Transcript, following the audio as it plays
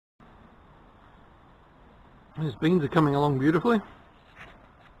These beans are coming along beautifully.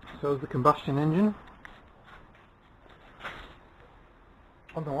 So is the combustion engine.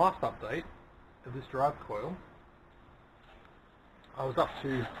 On the last update of this drive coil, I was up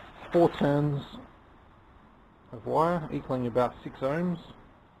to 4 turns of wire equaling about 6 ohms.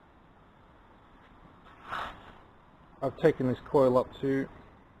 I've taken this coil up to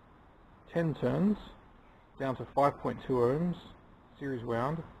 10 turns, down to 5.2 ohms, series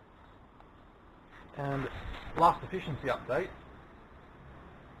wound. And last efficiency update,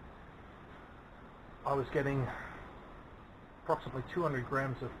 I was getting approximately 200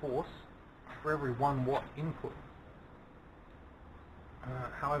 grams of force for every 1 watt input.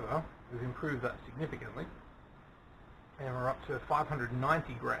 However, we've improved that significantly, and we're up to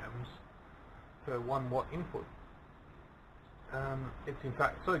 590 grams per 1 watt input. It's in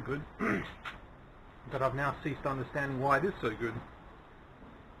fact so good that I've now ceased understanding why it is so good.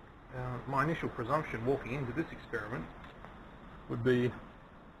 My initial presumption walking into this experiment would be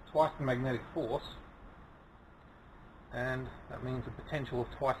twice the magnetic force, and that means a potential of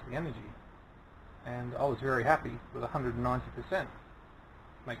twice the energy, and I was very happy with 190%.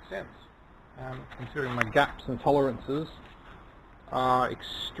 Makes sense, considering my gaps and tolerances are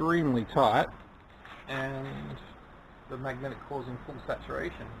extremely tight and the magnetic core's in full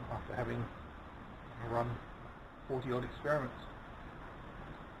saturation after having run 40 odd experiments.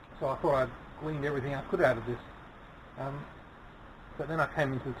 So I thought I'd gleaned everything I could out of this, but then I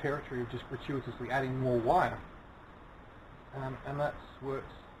came into the territory of just gratuitously adding more wire, and that's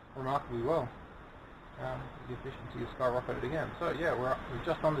worked remarkably well. The efficiency has skyrocketed again. So yeah, we're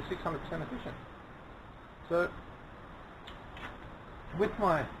just under 600% efficient. So with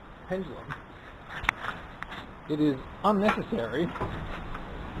my pendulum, it is unnecessary,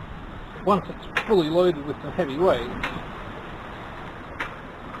 once it's fully loaded with some heavy weight,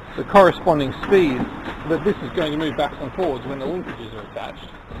 the corresponding speed that this is going to move backwards and forwards when the linkages are attached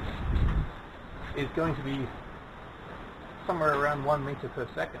is going to be somewhere around 1 meter per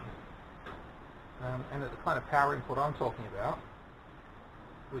second. And at the kind of power input I'm talking about,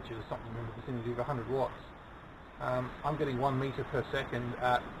 which is something in the vicinity of 100 watts, I'm getting 1 meter per second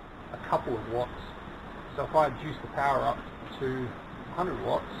at a couple of watts. So if I juice the power up to 100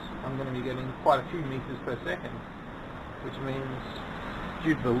 watts, I'm going to be getting quite a few meters per second, which means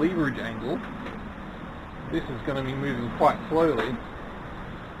due to the leverage angle, this is going to be moving quite slowly,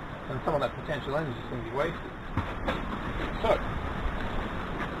 and some of that potential energy is going to be wasted. So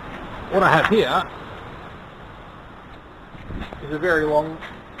what I have here is a very long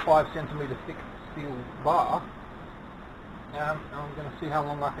 5 centimeter thick steel bar, and I'm going to see how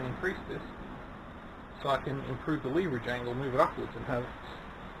long I can increase this so I can improve the leverage angle, move it upwards, and have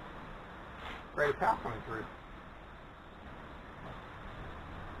greater power coming through.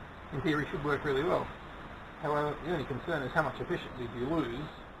 In theory, it should work really well. However, the only concern is how much efficiency do you lose,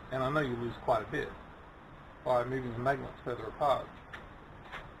 and I know you lose quite a bit by moving the magnets further apart.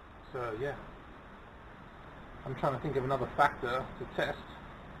 So yeah, I'm trying to think of another factor to test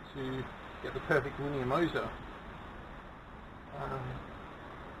to get the perfect linear motor.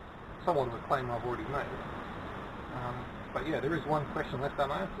 Somewhat of a claim I've already made. But yeah, there is one question left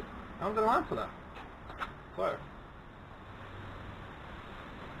unanswered. I'm going to answer that. So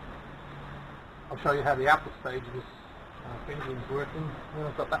I'll show you how the output stage of this pendulum is working when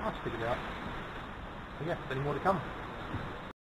I've got that much figured out. So yeah, plenty more to come.